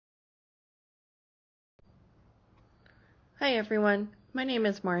Hi everyone, my name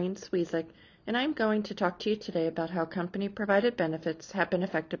is Maureen, and I'm going to talk to you today about how company-provided benefits have been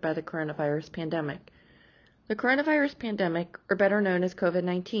affected by the coronavirus pandemic. The coronavirus pandemic, or better known as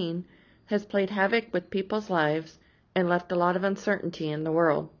COVID-19, has played havoc with people's lives and left a lot of uncertainty in the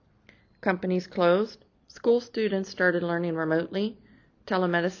world. Companies closed, school students started learning remotely,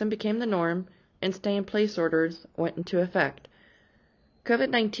 telemedicine became the norm, and stay-in-place orders went into effect.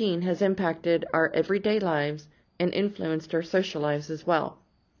 COVID-19 has impacted our everyday lives and influenced our social lives as well.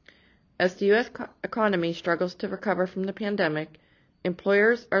 As the U.S. economy struggles to recover from the pandemic,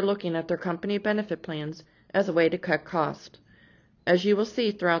 employers are looking at their company benefit plans as a way to cut costs. As you will see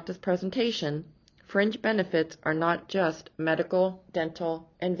throughout this presentation, fringe benefits are not just medical,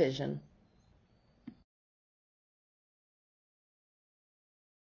 dental, and vision.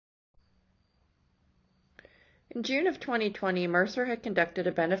 In June of 2020, Mercer had conducted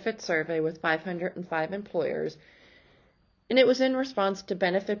a benefit survey with 505 employers, and it was in response to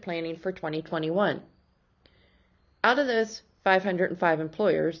benefit planning for 2021. Out of those 505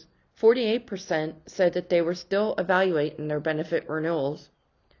 employers, 48% said that they were still evaluating their benefit renewals.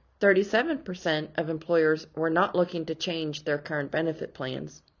 37% of employers were not looking to change their current benefit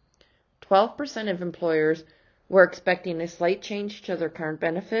plans. 12% of employers were expecting a slight change to their current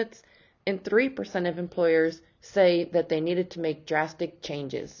benefits, and 3% of employers say that they needed to make drastic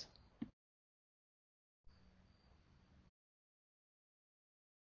changes.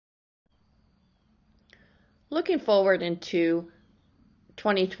 Looking forward into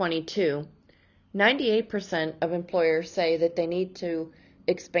 2022, 98% of employers say that they need to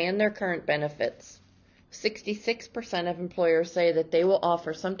expand their current benefits. 66% of employers say that they will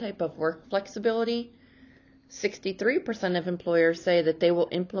offer some type of work flexibility. 63% of employers say that they will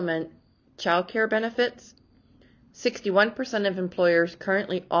implement child care benefits. 61% of employers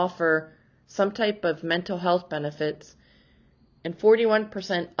currently offer some type of mental health benefits, and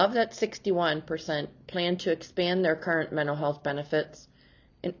 41% of that 61% plan to expand their current mental health benefits,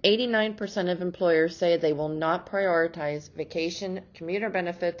 and 89% of employers say they will not prioritize vacation, commuter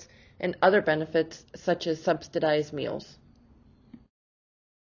benefits, and other benefits such as subsidized meals.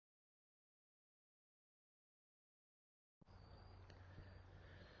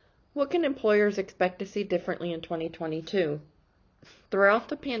 What can employers expect to see differently in 2022? Throughout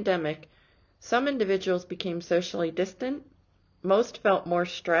the pandemic, some individuals became socially distant, most felt more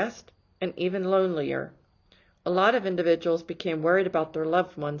stressed, and even lonelier. A lot of individuals became worried about their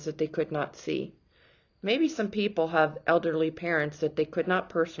loved ones that they could not see. Maybe some people have elderly parents that they could not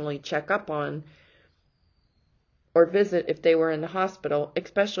personally check up on or visit if they were in the hospital,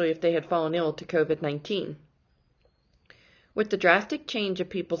 especially if they had fallen ill to COVID-19. With the drastic change of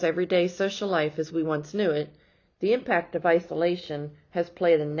people's everyday social life as we once knew it, the impact of isolation has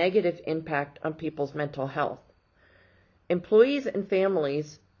played a negative impact on people's mental health. Employees and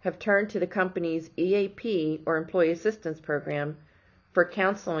families have turned to the company's EAP, or Employee Assistance Program, for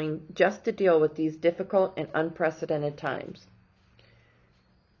counseling just to deal with these difficult and unprecedented times.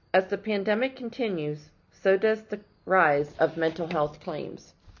 As the pandemic continues, so does the rise of mental health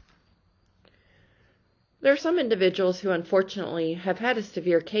claims. There are some individuals who unfortunately have had a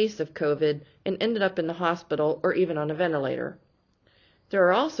severe case of COVID and ended up in the hospital or even on a ventilator. There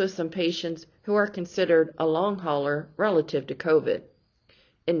are also some patients who are considered a long hauler relative to COVID.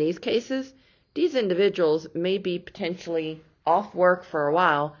 In these cases, these individuals may be potentially off work for a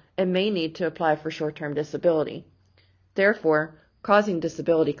while and may need to apply for short-term disability, therefore causing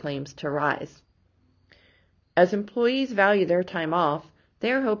disability claims to rise. As employees value their time off,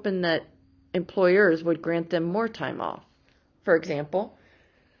 they are hoping that employers would grant them more time off. For example,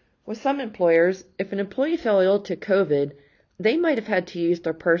 with some employers, if an employee fell ill to COVID, they might have had to use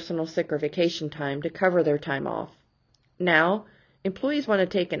their personal sick or vacation time to cover their time off. Now, employees want to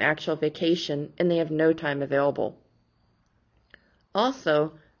take an actual vacation and they have no time available.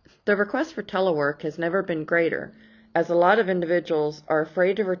 Also, the request for telework has never been greater, as a lot of individuals are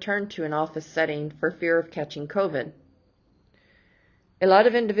afraid to return to an office setting for fear of catching COVID. A lot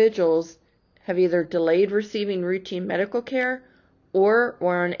of individuals have either delayed receiving routine medical care or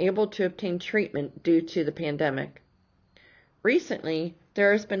were unable to obtain treatment due to the pandemic. Recently,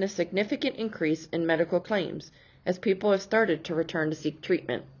 there has been a significant increase in medical claims as people have started to return to seek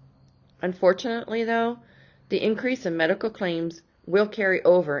treatment. Unfortunately, though, the increase in medical claims will carry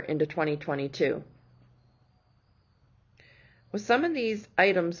over into 2022. With some of these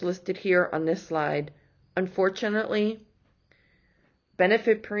items listed here on this slide, unfortunately,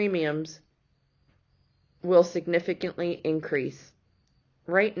 benefit premiums will significantly increase.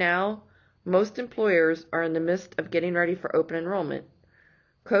 Right now, most employers are in the midst of getting ready for open enrollment.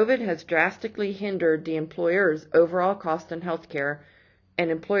 COVID has drastically hindered the employer's overall cost in healthcare, and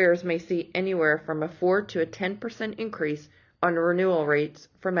employers may see anywhere from a 4 to a 10% increase on renewal rates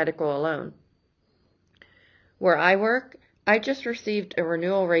for medical alone. Where I work, I just received a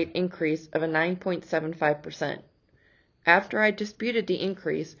renewal rate increase of a 9.75%. After I disputed the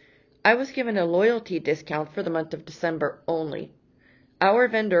increase, I was given a loyalty discount for the month of December only. Our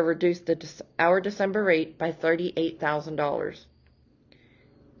vendor reduced our December rate by $38,000.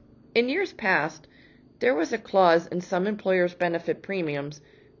 In years past, there was a clause in some employers' benefit premiums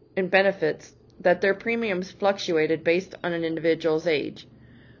and benefits that their premiums fluctuated based on an individual's age.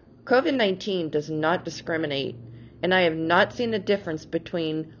 COVID-19 does not discriminate, and I have not seen a difference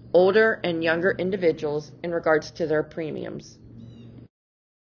between older and younger individuals in regards to their premiums.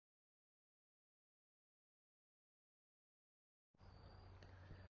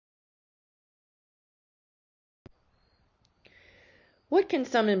 What can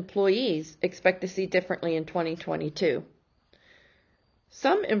some employees expect to see differently in 2022?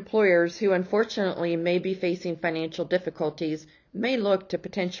 Some employers who unfortunately may be facing financial difficulties may look to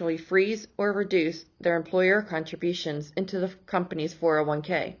potentially freeze or reduce their employer contributions into the company's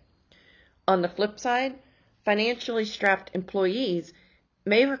 401k. On the flip side, financially strapped employees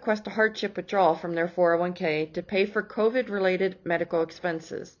may request a hardship withdrawal from their 401k to pay for COVID-related medical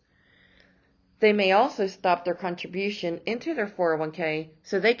expenses. They may also stop their contribution into their 401k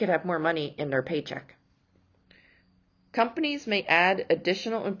so they could have more money in their paycheck. Companies may add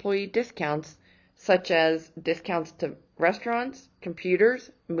additional employee discounts, such as discounts to restaurants,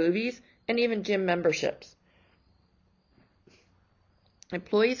 computers, movies, and even gym memberships.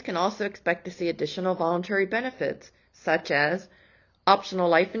 Employees can also expect to see additional voluntary benefits, such as optional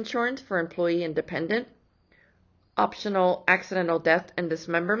life insurance for employee and dependent, optional accidental death and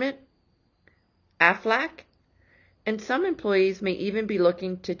dismemberment, AFLAC, and some employees may even be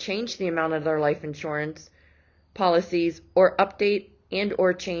looking to change the amount of their life insurance policies or update and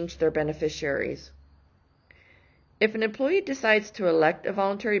or change their beneficiaries. If an employee decides to elect a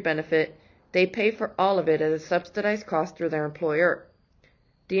voluntary benefit, they pay for all of it at a subsidized cost through their employer.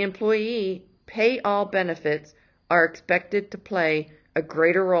 The employee pay-all benefits are expected to play a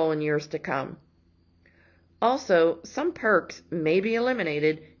greater role in years to come. Also, some perks may be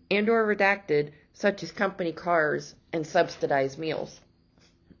eliminated and or redacted, such as company cars and subsidized meals.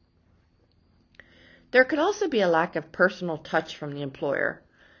 There could also be a lack of personal touch from the employer.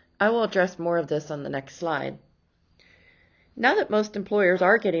 I will address more of this on the next slide. Now that most employers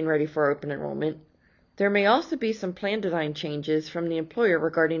are getting ready for open enrollment, there may also be some plan design changes from the employer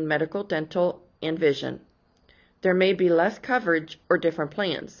regarding medical, dental, and vision. There may be less coverage or different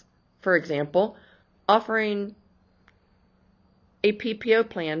plans. For example, offering a PPO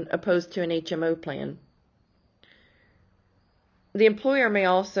plan opposed to an HMO plan. The employer may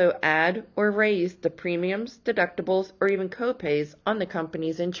also add or raise the premiums, deductibles, or even copays on the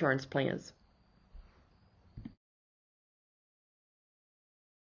company's insurance plans.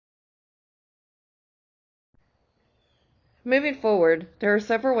 Moving forward, there are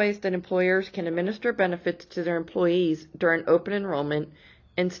several ways that employers can administer benefits to their employees during open enrollment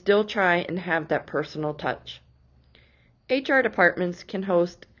and still try and have that personal touch. HR departments can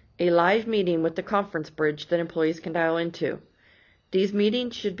host a live meeting with the conference bridge that employees can dial into. These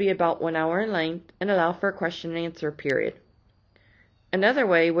meetings should be about 1 hour in length and allow for a question and answer period. Another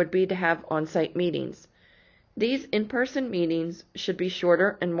way would be to have on-site meetings. These in-person meetings should be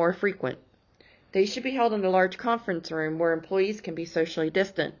shorter and more frequent. They should be held in a large conference room where employees can be socially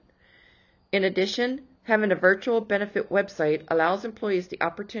distant. In addition, having a virtual benefit website allows employees the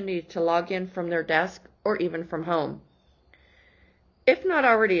opportunity to log in from their desk or even from home. If not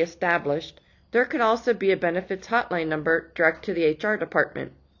already established, there could also be a benefits hotline number direct to the HR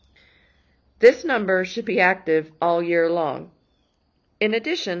department. This number should be active all year long. In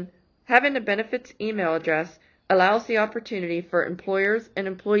addition, having a benefits email address allows the opportunity for employers and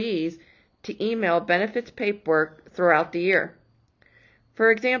employees to email benefits paperwork throughout the year.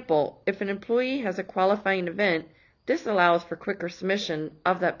 For example, if an employee has a qualifying event, this allows for quicker submission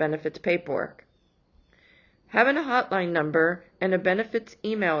of that benefits paperwork. Having a hotline number and a benefits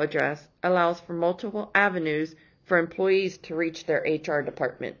email address allows for multiple avenues for employees to reach their HR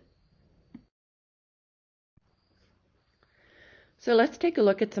department. So let's take a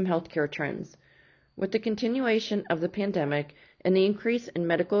look at some healthcare trends. With the continuation of the pandemic and the increase in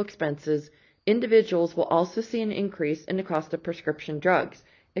medical expenses, individuals will also see an increase in the cost of prescription drugs,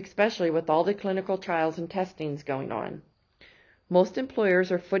 especially with all the clinical trials and testings going on. Most employers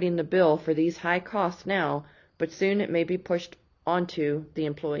are footing the bill for these high costs now, but soon it may be pushed onto the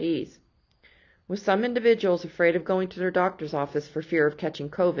employees. with some individuals afraid of going to their doctor's office for fear of catching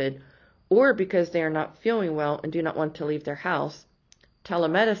COVID, or because they are not feeling well and do not want to leave their house,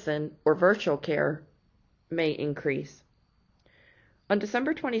 telemedicine or virtual care may increase. On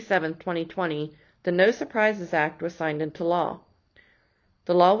December 27, 2020, the No Surprises Act was signed into law.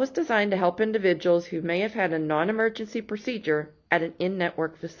 The law was designed to help individuals who may have had a non-emergency procedure at an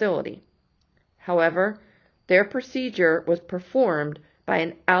in-network facility. However, their procedure was performed by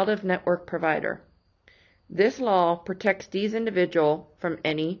an out-of-network provider. This law protects these individuals from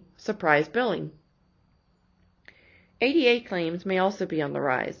any surprise billing. ADA claims may also be on the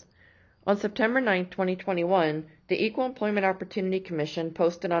rise. On September 9, 2021, the Equal Employment Opportunity Commission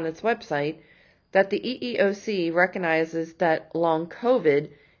posted on its website that the EEOC recognizes that long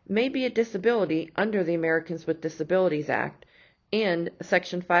COVID may be a disability under the Americans with Disabilities Act and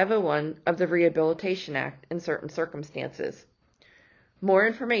Section 501 of the Rehabilitation Act in certain circumstances. More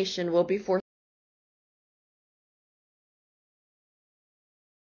information will be forthcoming.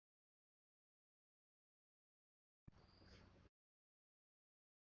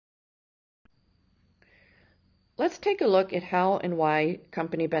 Let's take a look at how and why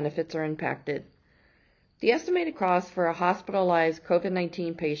company benefits are impacted. The estimated cost for a hospitalized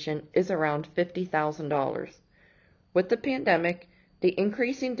COVID-19 patient is around $50,000. With the pandemic, the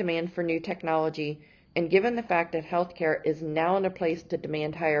increasing demand for new technology, and given the fact that healthcare is now in a place to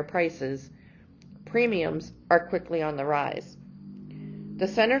demand higher prices, premiums are quickly on the rise. The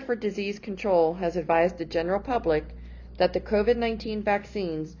Center for Disease Control has advised the general public that the COVID-19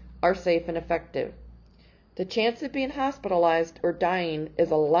 vaccines are safe and effective. The chance of being hospitalized or dying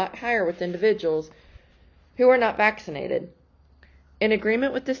is a lot higher with individuals who are not vaccinated. In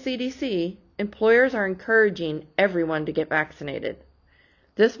agreement with the CDC, employers are encouraging everyone to get vaccinated.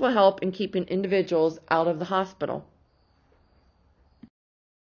 This will help in keeping individuals out of the hospital.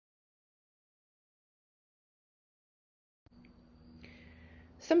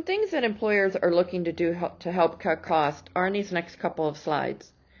 Some things that employers are looking to do to help cut costs are in these next couple of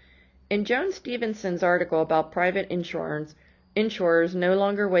slides. In Joan Stevenson's article about private insurers no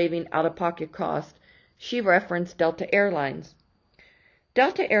longer waiving out-of-pocket costs, she referenced Delta Airlines.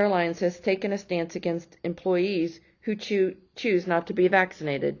 Delta Airlines has taken a stance against employees who choose not to be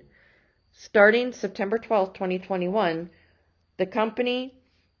vaccinated. Starting September 12, 2021, the company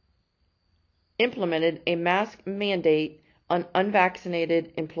implemented a mask mandate on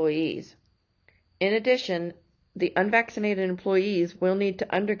unvaccinated employees. In addition, the unvaccinated employees will need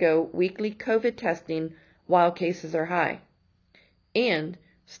to undergo weekly COVID testing while cases are high. And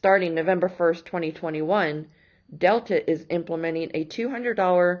starting November 1st, 2021, Delta is implementing a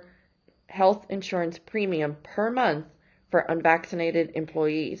 $200 health insurance premium per month for unvaccinated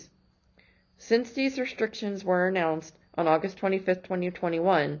employees. Since these restrictions were announced on August 25th,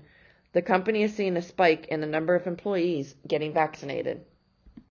 2021, the company is seeing a spike in the number of employees getting vaccinated.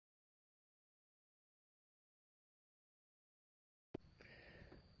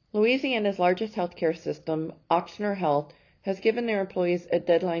 Louisiana's largest healthcare system, Ochsner Health, has given their employees a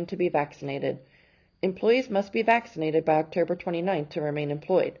deadline to be vaccinated. Employees must be vaccinated by October 29th to remain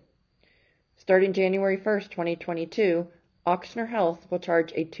employed. Starting January 1st, 2022, Ochsner Health will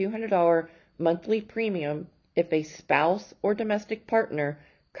charge a $200 monthly premium if a spouse or domestic partner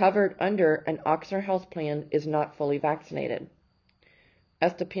covered under an Ochsner Health plan is not fully vaccinated.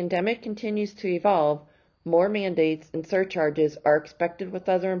 As the pandemic continues to evolve, more mandates and surcharges are expected with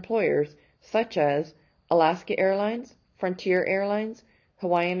other employers such as Alaska Airlines, Frontier Airlines,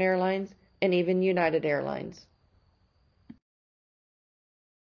 Hawaiian Airlines, and even United Airlines.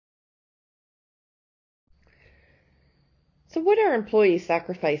 So what are employees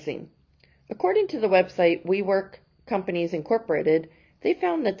sacrificing? According to the website We Work Companies Incorporated, they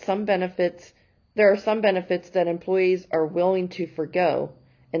found that there are some benefits that employees are willing to forgo,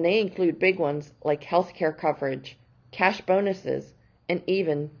 and they include big ones like health care coverage, cash bonuses, and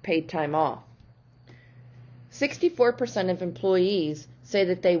even paid time off. 64% of employees say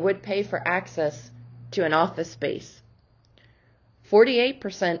that they would pay for access to an office space.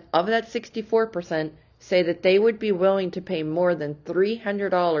 48% of that 64% say that they would be willing to pay more than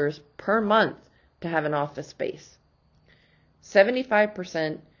 $300 per month to have an office space.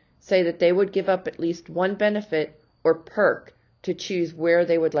 75% say that they would give up at least one benefit or perk to choose where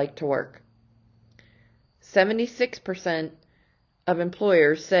they would like to work. 76% of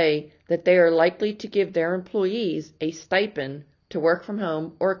employers say that they are likely to give their employees a stipend to work from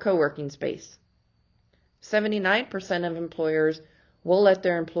home or a co-working space. 79% of employers will let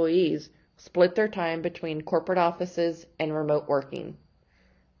their employees split their time between corporate offices and remote working.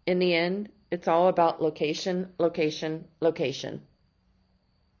 In the end, it's all about location, location, location.